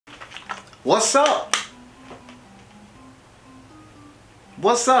What's up?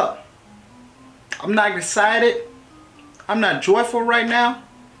 What's up? I'm not excited. I'm not joyful right now.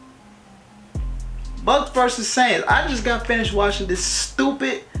 Bucks versus Saints. I just got finished watching this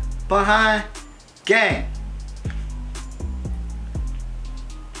stupid behind game.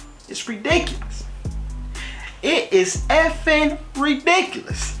 It's ridiculous. It is effing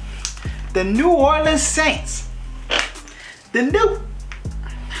ridiculous. The New Orleans Saints.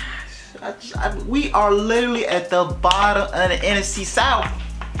 We are literally at the bottom of the NFC South.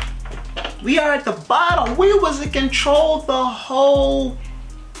 We are at the bottom. We was in control the whole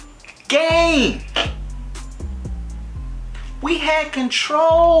game. We had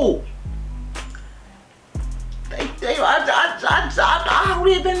control. I don't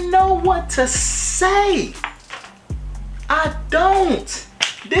even know what to say. I don't.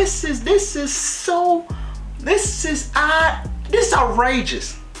 This is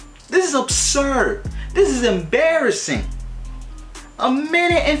outrageous. This is absurd. This is embarrassing.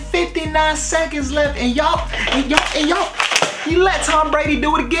 1:59 seconds left, and y'all, you let Tom Brady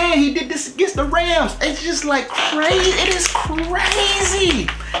do it again. He did this against the Rams. It's just like crazy. It is crazy.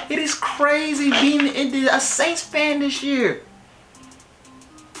 It is crazy being a Saints fan this year.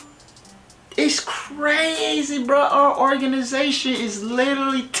 It's crazy, bro. Our organization is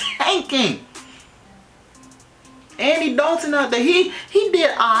literally tanking. Andy Dalton out there, he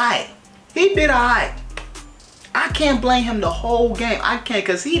did alright. He did alright. I can't blame him the whole game. I can't,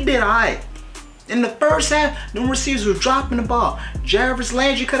 because he did alright. In the first half, the receivers were dropping the ball. Jarvis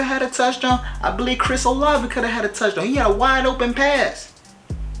Landry could have had a touchdown. I believe Chris Olave could have had a touchdown. He had a wide open pass.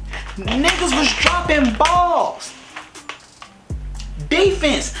 Niggas was dropping balls.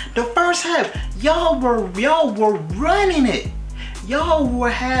 Defense, the first half, y'all were running it. Y'all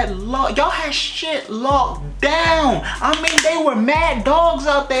had shit locked down. I mean, they were mad dogs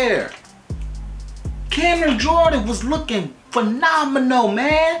out there. Cameron Jordan was looking phenomenal,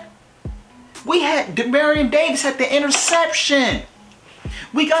 man. We had Demarion Davis had the interception.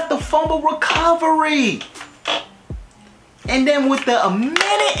 We got the fumble recovery. And then with the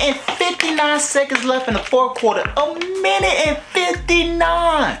 1:59 seconds left in the fourth quarter,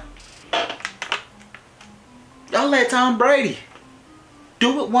 1:59. Y'all let Tom Brady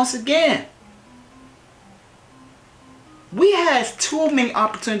do it once again. We had too many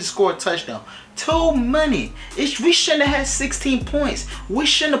opportunities to score a touchdown. Too many. We shouldn't have had 16 points. We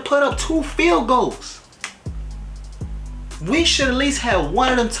shouldn't have put up 2 field goals. We should at least have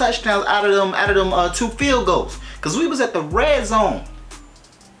one of them touchdowns out of them 2 field goals. Because we was at the red zone.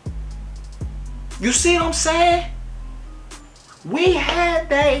 You see what I'm saying? We had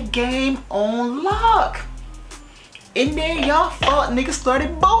that game on lock. And then y'all thought niggas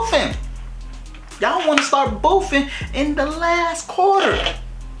started boofing. Y'all want to start boofing in the last quarter.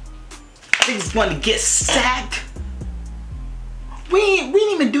 Niggas want to get sacked. We didn't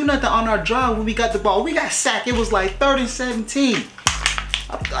even do nothing on our drive when we got the ball. We got sacked. It was like 3rd and 17.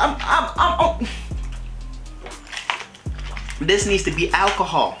 This needs to be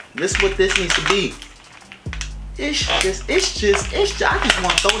alcohol. This is what this needs to be. I just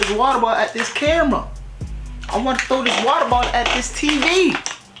want to throw this water ball at this camera. I want to throw this water ball at this TV.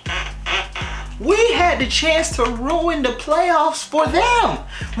 We had the chance to ruin the playoffs for them.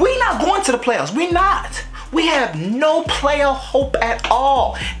 We're not going to the playoffs. We're not. We have no playoff hope at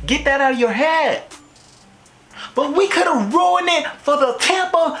all. Get that out of your head. But we could have ruined it for the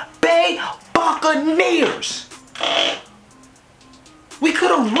Tampa Bay Buccaneers. We could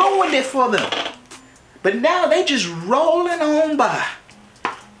have ruined it for them. But now they just rolling on by.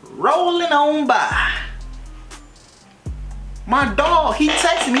 Rolling on by. My dog, he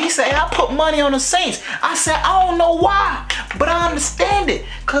texted me, he said, I put money on the Saints. I said, I don't know why, but I understand it.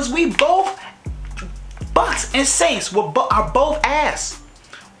 Because we both, Bucks and Saints, are both ass.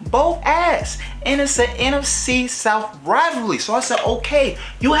 Both ass. And it's an NFC South rivalry. So I said, okay,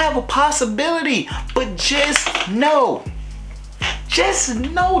 you have a possibility, but just know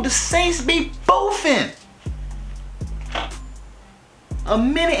the Saints be boofing.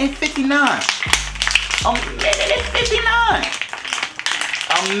 1:59. 1:59.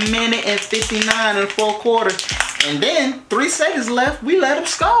 1:59 in the fourth quarter. And then 3 seconds left, we let them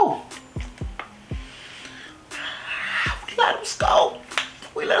score. We let them score.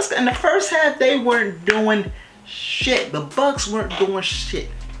 In the first half, they weren't doing shit. The Bucks weren't doing shit.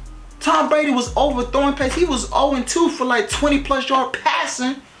 Tom Brady was overthrowing passes. He was 0-2 for like 20+ yard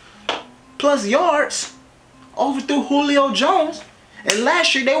passing, plus yards. Overthrew Julio Jones. And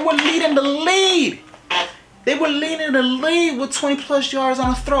last year, they were leading the lead. They were leading the lead with 20+ yards on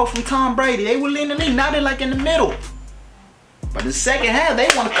a throw from Tom Brady. They were leading the lead. Now they're like in the middle. But in the second half, they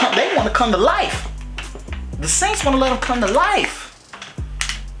want to come to life. The Saints want to let them come to life.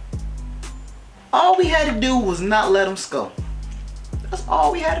 All we had to do was not let them score. That's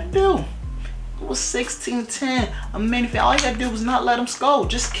all we had to do. It was 16-10. All you had to do was not let them score.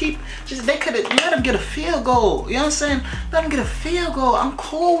 They could have let them get a field goal. You know what I'm saying? Let them get a field goal. I'm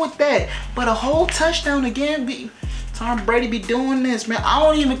cool with that. But a whole touchdown again, Tom Brady be doing this, man. I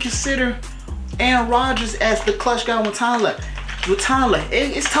don't even consider Aaron Rodgers as the clutch guy with time left.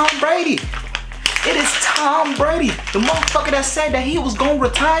 It's Tom Brady. It is Tom Brady. The motherfucker that said that he was going to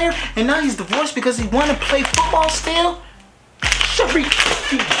retire and now he's divorced because he wanted to play football still.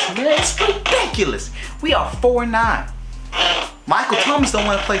 It's ridiculous. We are 4-9. Michael Thomas don't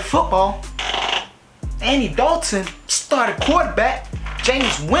want to play football. Andy Dalton started quarterback.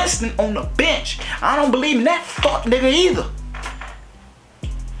 James Winston on the bench. I don't believe in that fuck nigga either.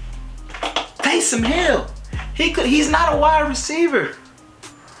 Taysom Hill. He's not a wide receiver.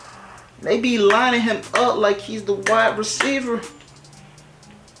 They be lining him up like he's the wide receiver.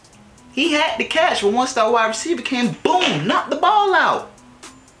 He had the catch, but once that wide receiver came, boom, knocked the ball out.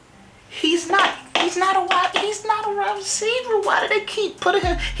 He's not a wide receiver. Why do they keep putting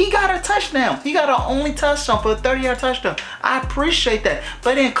him? He got a touchdown. He got an only touchdown for a 30-yard touchdown. I appreciate that.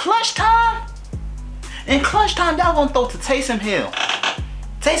 But in clutch time, y'all gonna throw to Taysom Hill.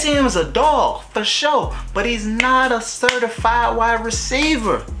 Taysom Hill is a dog for sure, but he's not a certified wide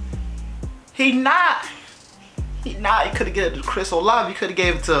receiver. He not. He could have given it to Chris Olave. He could have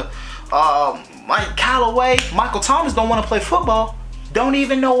gave it to Mike Callaway. Michael Thomas don't want to play football. Don't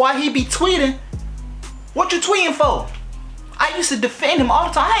even know why he be tweeting. What you tweeting for? I used to defend him all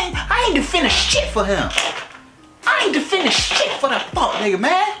the time. I ain't defending shit for him. I ain't defending shit for that fuck nigga,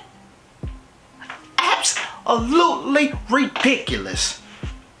 man. Absolutely ridiculous.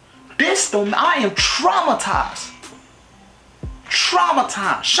 I am traumatized.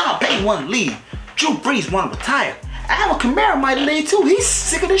 Sean Payton want to leave. Drew Brees want to retire. Alvin Kamara might leave too. He's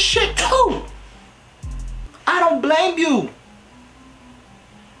sick of this shit too. I don't blame you.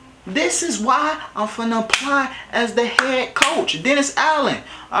 This is why I'm finna apply as the head coach. Dennis Allen,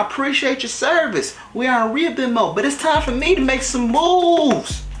 I appreciate your service. We are in rebuild mode, but it's time for me to make some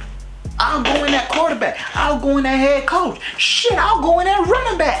moves. I'll go in that quarterback. I'll go in that head coach. Shit, I'll go in that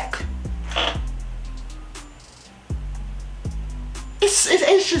running back.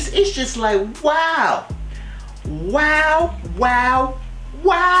 It's just like wow.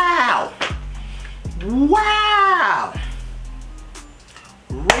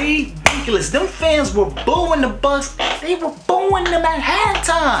 Ridiculous. Them fans were booing the Bucs. They were booing them at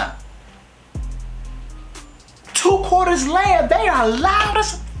halftime. 2 quarters later, they are loud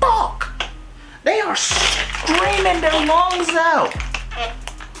as fuck. They are screaming their lungs out.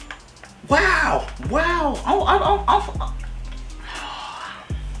 Wow.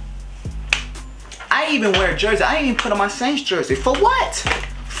 I even wear a jersey. I ain't even put on my Saints jersey. For what?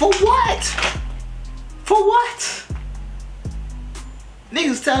 For what?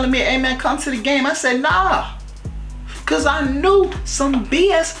 Niggas telling me, hey man, come to the game. I said, nah. Cause I knew some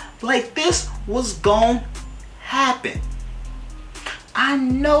BS like this was gonna happen. I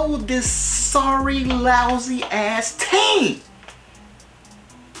know this sorry, lousy ass team.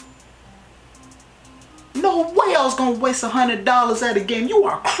 No way I was gonna waste $100 at a game. You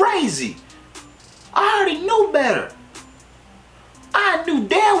are crazy. I already knew better. I knew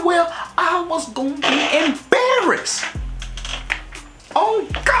damn well I was gonna be embarrassed. Oh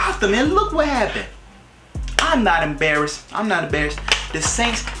Gotham, and look what happened. I'm not embarrassed. The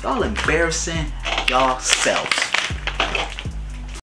Saints, y'all embarrassing yourselves.